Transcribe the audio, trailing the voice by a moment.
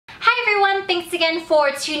thanks again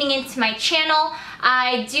for tuning into my channel.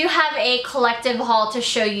 I do have a collective haul to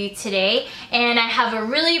show you today, and I have a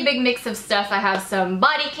really big mix of stuff. I have some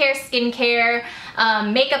body care, skincare,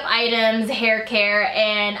 makeup items, hair care,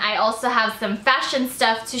 and I also have some fashion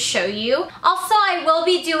stuff to show you. Also, I will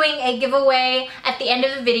be doing a giveaway at the end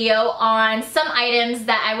of the video on some items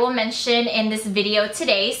that I will mention in this video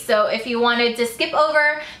today. So if you wanted to skip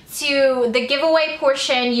over to the giveaway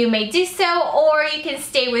portion, you may do so, or you can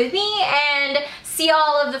stay with me and see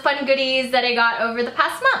all of the fun goodies that I got over the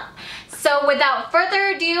past month. So without further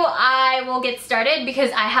ado, I will get started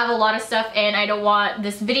because I have a lot of stuff and I don't want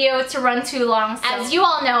this video to run too long. So, as you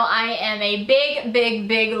all know, I am a big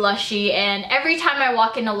Lushie, and every time I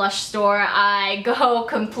walk in a Lush store, I go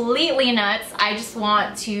completely nuts. I just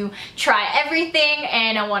want to try everything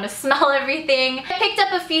and I want to smell everything. I picked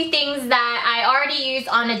up a few things that I already use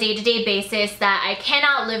on a day-to-day basis that I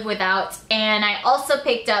cannot live without, and I also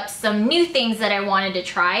picked up some new things that I wanted to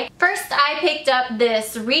try. First, I picked up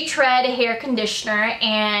this Retread hair conditioner,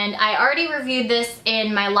 and I already reviewed this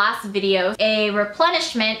in my last video, a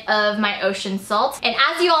replenishment of my ocean salt. And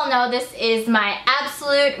as you all know, this is my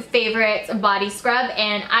absolute favorite body scrub,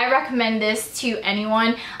 and I recommend this to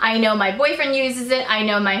anyone. I know my boyfriend uses it, I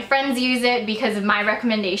know my friends use it because of my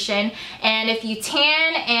recommendation. And if you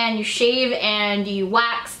tan and you shave and you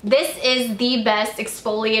wax, this is the best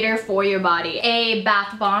exfoliator for your body. A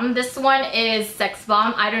bath bomb. This one is Sex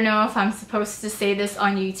Bomb. I don't know if I'm supposed to say this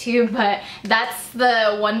on YouTube, but that's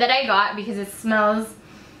the one that I got because it smells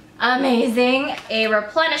amazing. A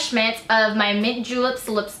replenishment of my Mint Juleps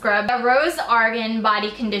lip scrub, a Rose Argan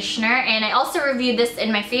body conditioner, and I also reviewed this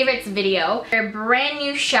in my favorites video. A brand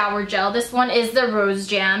new shower gel. This one is the Rose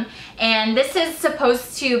Jam, and this is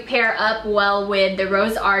supposed to pair up well with the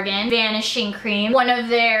Rose Argan vanishing cream. One of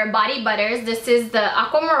their body butters. This is the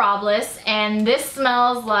Aqua Mirabilis, and this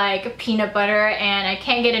smells like peanut butter and I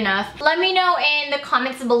can't get enough. Let me know in the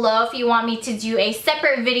comments below if you want me to do a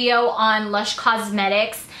separate video on Lush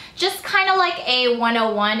Cosmetics. Just kind of like a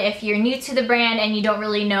 101 if you're new to the brand and you don't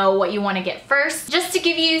really know what you want to get first. Just to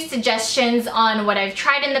give you suggestions on what I've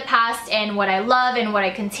tried in the past and what I love and what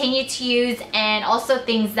I continue to use, and also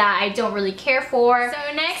things that I don't really care for.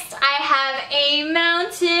 So next I have a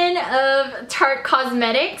mountain of Tarte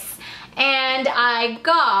cosmetics, and I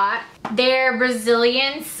got their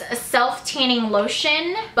Brazilian self-tanning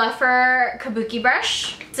lotion, buffer kabuki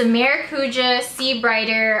brush, some Maracuja Sea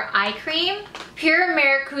Brighter eye cream, pure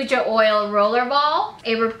Maracuja oil roller ball,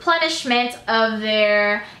 a replenishment of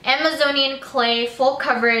their Amazonian clay full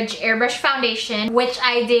coverage airbrush foundation, which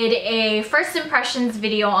I did a first impressions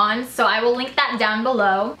video on, so I will link that down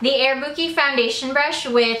below. The Airbuki foundation brush,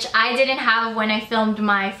 which I didn't have when I filmed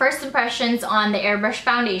my first impressions on the airbrush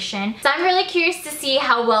foundation. So I'm really curious to see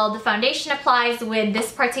how well the foundation applies with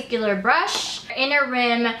this particular brush. Inner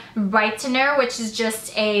rim brightener, which is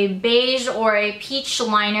just a beige or a peach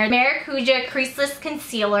liner. Maracuja creaseless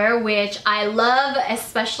concealer, which I love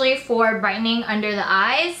especially for brightening under the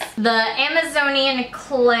eyes. The Amazonian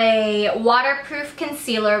clay waterproof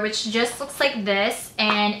concealer, which just looks like this,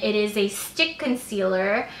 and it is a stick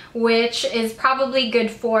concealer, which is probably good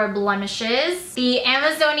for blemishes. The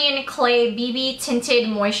Amazonian clay BB tinted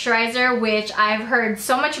moisturizer, which I've heard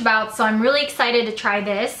so much about, so I'm really excited to try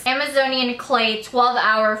this. Amazonian clay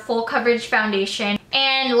 12-hour full coverage foundation.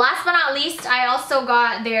 And last but not least, I also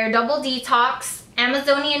got their Double Detox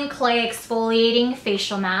Amazonian clay exfoliating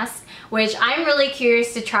facial mask, which I'm really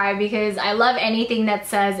curious to try because I love anything that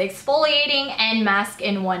says exfoliating and mask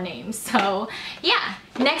in one name. So yeah.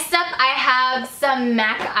 Next up, I have some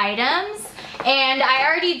MAC items. And I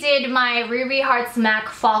already did my Ruby Hearts MAC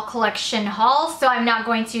Fall Collection haul, so I'm not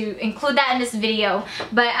going to include that in this video.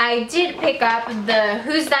 But I did pick up the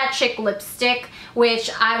Who's That Chick lipstick,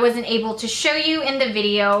 which I wasn't able to show you in the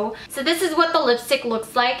video. So this is what the lipstick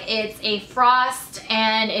looks like. It's a frost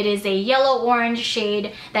and it is a yellow-orange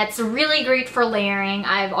shade that's really great for layering.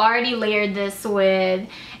 I've already layered this with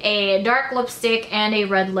a dark lipstick and a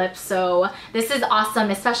red lip, so this is awesome,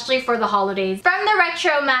 especially for the holidays. From the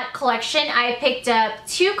Retro Matte collection, I picked up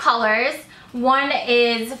two colors. One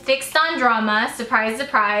is Fixed on Drama. Surprise,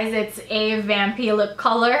 surprise, it's a vampy lip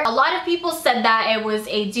color. A lot of people said that it was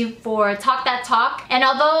a dupe for Talk That Talk, and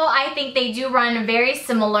although I think they do run very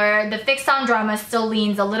similar, the Fixed on Drama still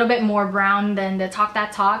leans a little bit more brown than the Talk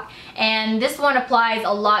That Talk, and this one applies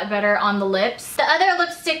a lot better on the lips. The other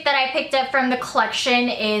lipstick that I picked up from the collection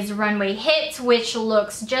is Runway Hit, which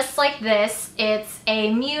looks just like this. It's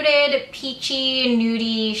a muted, peachy,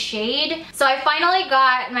 nudie shade. So I finally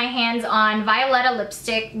got my hands on on Violetta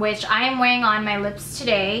lipstick, which I am wearing on my lips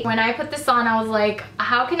today. When I put this on, I was like,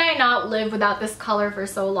 how can I not live without this color for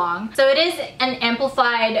so long? So it is an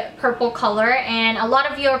amplified purple color, and a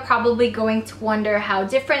lot of you are probably going to wonder how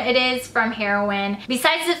different it is from Heroine.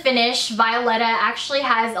 Besides the finish, Violetta actually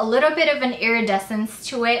has a little bit of an iridescence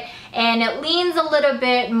to it, and it leans a little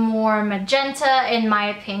bit more magenta in my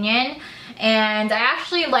opinion. And I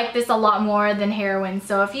actually like this a lot more than Heroine.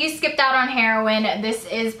 So if you skipped out on Heroine, this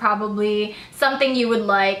is probably something you would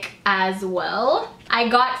like as well. I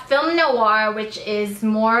got Film Noir, which is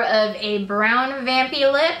more of a brown vampy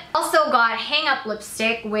lip. Also got Hang Up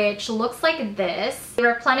lipstick, which looks like this. A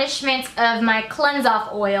replenishment of my Cleanse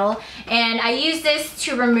Off oil, and I use this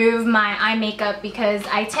to remove my eye makeup because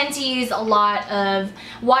I tend to use a lot of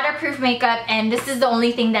waterproof makeup, and this is the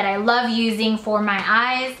only thing that I love using for my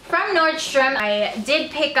eyes. From Nordstrom, I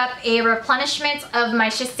did pick up a replenishment of my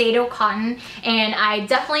Shiseido cotton, and I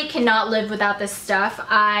definitely cannot live without this stuff.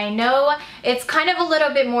 I know it's kind of a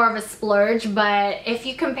little bit more of a splurge, but if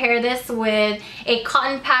you compare this with a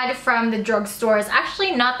cotton pad from the drugstore, it's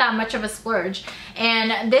actually not that much of a splurge.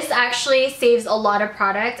 And this actually saves a lot of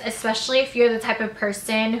product, especially if you're the type of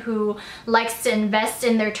person who likes to invest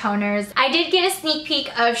in their toners. I did get a sneak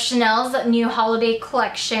peek of Chanel's new holiday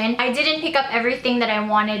collection. I didn't pick up everything that I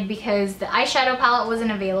wanted because the eyeshadow palette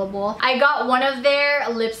wasn't available. I got one of their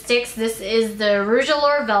lipsticks. This is the Rouge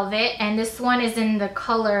Allure Velvet, and this one is in the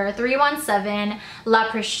color 317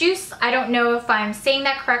 La Precheuse. I don't know if I'm saying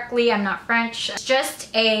that correctly. I'm not French. It's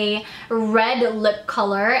just a red lip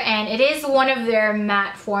color, and it is one of their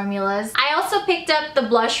matte formulas. I also picked up the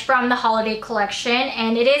blush from the holiday collection,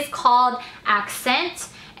 and it is called Accent,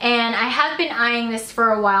 and I have been eyeing this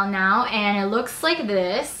for a while now, and it looks like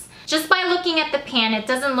this. Just by looking at the pan, it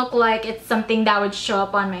doesn't look like it's something that would show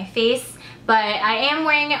up on my face, but I am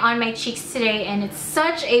wearing it on my cheeks today, and it's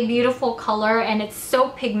such a beautiful color, and it's so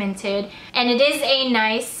pigmented, and it is a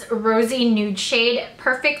nice rosy nude shade,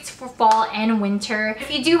 perfect for fall and winter.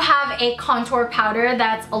 If you do have a contour powder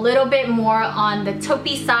that's a little bit more on the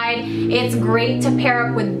taupey side, it's great to pair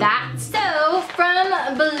up with that. So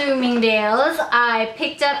from Bloomingdale's, I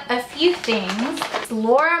picked up a few things. It's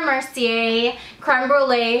Laura Mercier Creme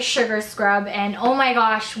Brulee Sugar Scrub, and oh my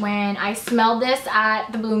gosh, when I smelled this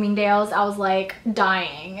at the Bloomingdale's, I was like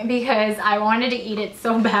dying because I wanted to eat it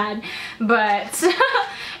so bad, but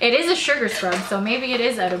it is a sugar scrub, so maybe it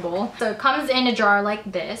is edible. So it comes in a jar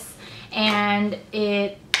like this, and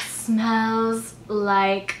it smells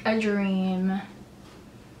like a dream.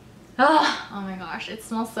 Oh my gosh, it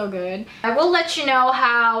smells so good. I will let you know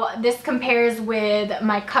how this compares with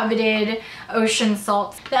my coveted ocean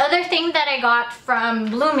salt. The other thing that I got from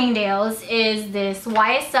Bloomingdale's is this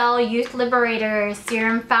YSL Youth Liberator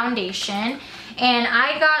Serum Foundation, and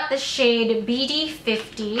I got the shade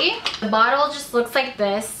BD50. The bottle just looks like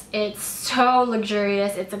this. It's so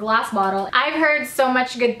luxurious. It's a glass bottle. I've heard so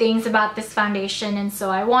much good things about this foundation, and so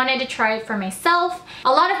I wanted to try it for myself.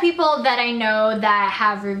 A lot of people that I know that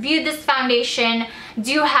have reviewed this foundation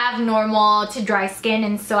do have normal to dry skin,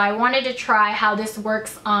 and so I wanted to try how this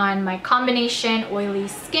works on my combination oily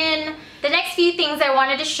skin. The next few things I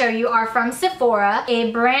wanted to show you are from Sephora,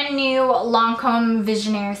 a brand new Lancome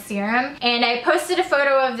Visionaire Serum, and I posted a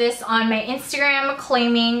photo of this on my Instagram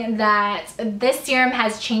claiming that this serum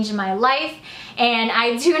has changed my life, and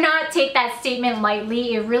I do not take that statement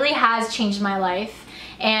lightly. It really has changed my life.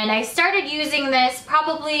 And I started using this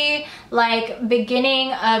probably like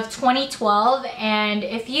beginning of 2012, and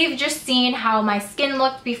if you've just seen how my skin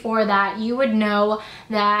looked before that, you would know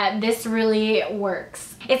that this really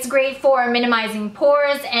works. It's great for minimizing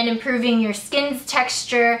pores and improving your skin's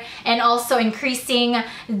texture, and also increasing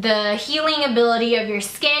the healing ability of your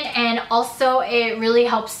skin, and also it really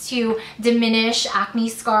helps to diminish acne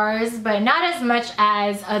scars, but not as much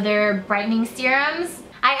as other brightening serums.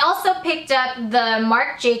 I also picked up the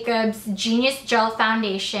Marc Jacobs Genius Gel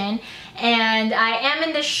Foundation, and I am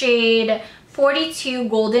in the shade 42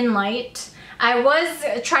 Golden Light. I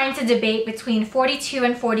was trying to debate between 42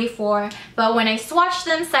 and 44, but when I swatched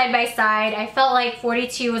them side by side, I felt like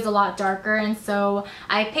 42 was a lot darker, and so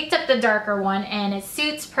I picked up the darker one, and it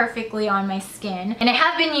suits perfectly on my skin. And I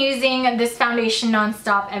have been using this foundation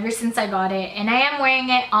non-stop ever since I got it, and I am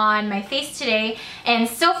wearing it on my face today, and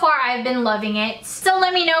so far I've been loving it. So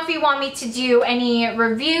let me know if you want me to do any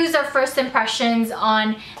reviews or first impressions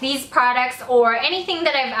on these products, or anything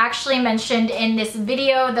that I've actually mentioned in this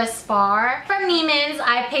video thus far. From Neiman's,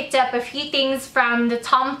 I picked up a few things from the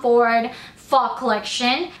Tom Ford Fall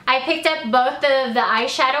collection. I picked up both of the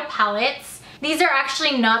eyeshadow palettes, These are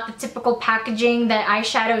actually not the typical packaging that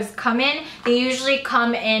eyeshadows come in. They usually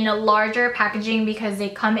come in a larger packaging because they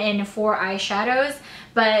come in 4 eyeshadows.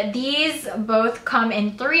 But these both come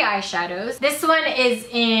in 3 eyeshadows. This one is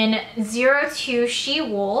in 02 She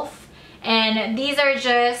Wolf, and these are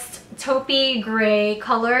just taupey gray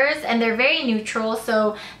colors, and they're very neutral,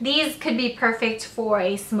 so these could be perfect for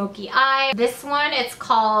a smoky eye. This one, it's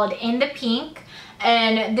called In the Pink,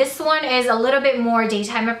 and this one is a little bit more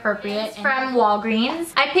daytime appropriate. It's from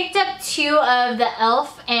Walgreens. I picked up 2 of the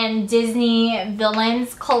Elf and Disney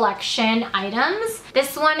Villains collection items.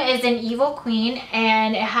 This one is an Evil Queen,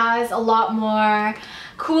 and it has a lot more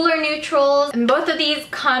cooler neutrals, and both of these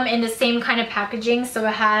come in the same kind of packaging. So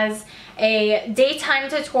it has a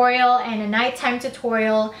daytime tutorial and a nighttime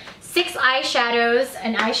tutorial, 6 eyeshadows,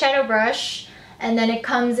 an eyeshadow brush, and then it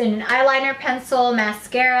comes in an eyeliner pencil,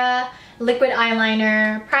 mascara, liquid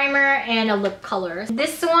eyeliner, primer, and a lip color.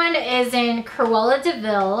 This one is in Cruella de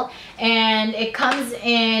Vil, and it comes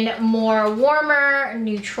in more warmer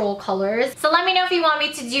neutral colors. So let me know if you want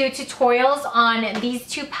me to do tutorials on these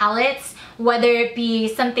 2 palettes, whether it be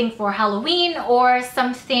something for Halloween or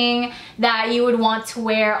something that you would want to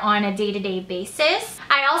wear on a day-to-day basis.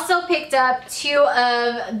 I also picked up 2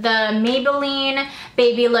 of the Maybelline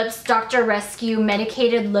Baby Lips Dr. Rescue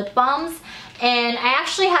medicated lip balms. And I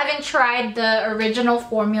actually haven't tried the original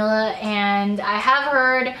formula, and I have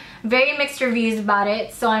heard very mixed reviews about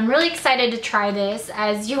it, so I'm really excited to try this.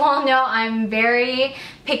 As you all know, I'm very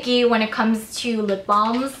picky when it comes to lip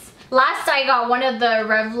balms. Last, I got one of the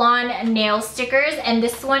Revlon nail stickers, and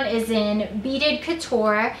this one is in Beaded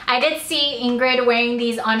Couture. I did see Ingrid wearing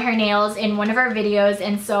these on her nails in one of her videos,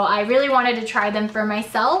 and so I really wanted to try them for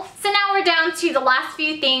myself. So now we're down to the last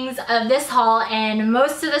few things of this haul, and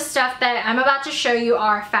most of the stuff that I'm about to show you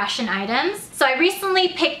are fashion items. So I recently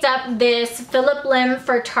picked up this Phillip Lim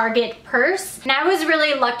for Target purse, and I was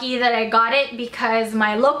really lucky that I got it because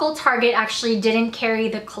my local Target actually didn't carry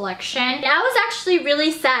the collection. And I was actually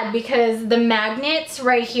really sad because the magnets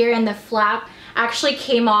right here in the flap actually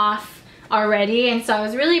came off already, and so I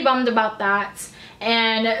was really bummed about that.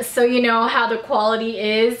 And so you know how the quality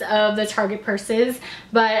is of the Target purses,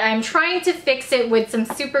 but I'm trying to fix it with some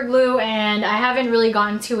super glue, and I haven't really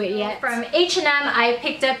gotten to it yet. From H&M, I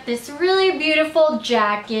picked up this really beautiful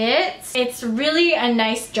jacket. It's really a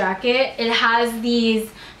nice jacket. It has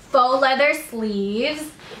these faux leather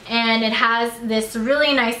sleeves, and it has this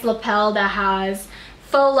really nice lapel that has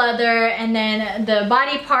faux leather, and then the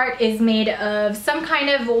body part is made of some kind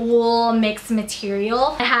of wool mixed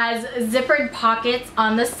material. It has zippered pockets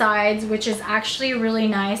on the sides, which is actually really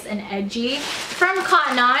nice and edgy. From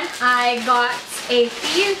Cotton On, I got a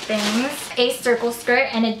few things. A circle skirt,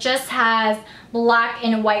 and it just has black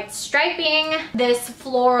and white striping, this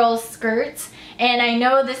floral skirt, and I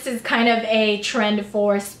know this is kind of a trend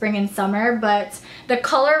for spring and summer, but the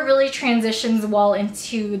color really transitions well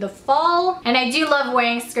into the fall, and I do love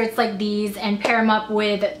wearing skirts like these and pair them up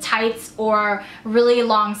with tights or really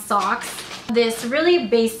long socks. This really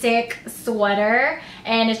basic sweater,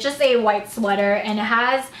 and it's just a white sweater, and it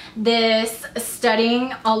has this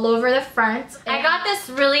studding all over the front. I got this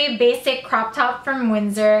really basic crop top from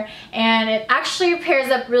Windsor, and it actually pairs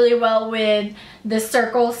up really well with the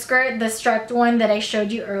circle skirt, the striped one that I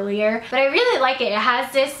showed you earlier. But I really like it. It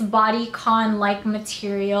has this bodycon-like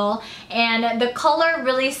material, and the color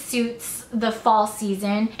really suits the fall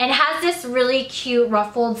season, and it has this really cute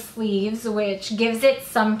ruffled sleeves which gives it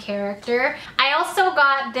some character. I also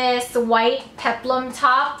got this white peplum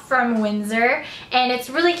top from Windsor, and it's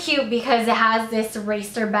really cute because it has this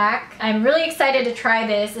racer back. I'm really excited to try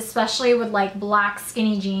this, especially with like black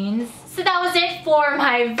skinny jeans. So that was it for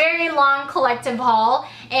my very long collective haul,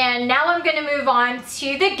 and now I'm gonna move on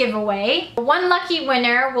to the giveaway. One lucky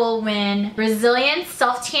winner will win Brazilian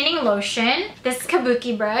self-tanning lotion, this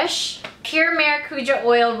kabuki brush, pure maracuja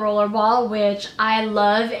oil rollerball, which I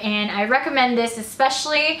love, and I recommend this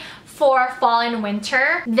especially for fall and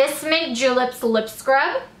winter, this mint juleps lip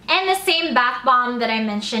scrub, and the same bath bomb that I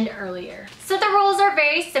mentioned earlier. So the rules are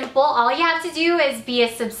very simple. All you have to do is be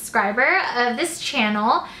a subscriber of this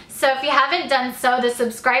channel. So if you haven't done so, the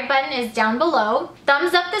subscribe button is down below.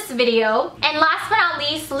 Thumbs up this video. And last but not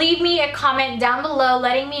least, leave me a comment down below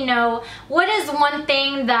letting me know what is one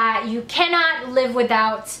thing that you cannot live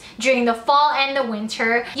without during the fall and the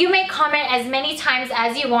winter. You may comment as many times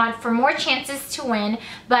as you want for more chances to win,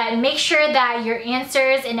 but make sure that your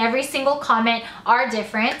answers in every single comment are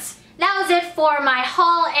different. That was it for my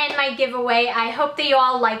haul and my giveaway. I hope that you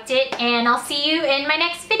all liked it, and I'll see you in my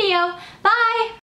next video. Bye!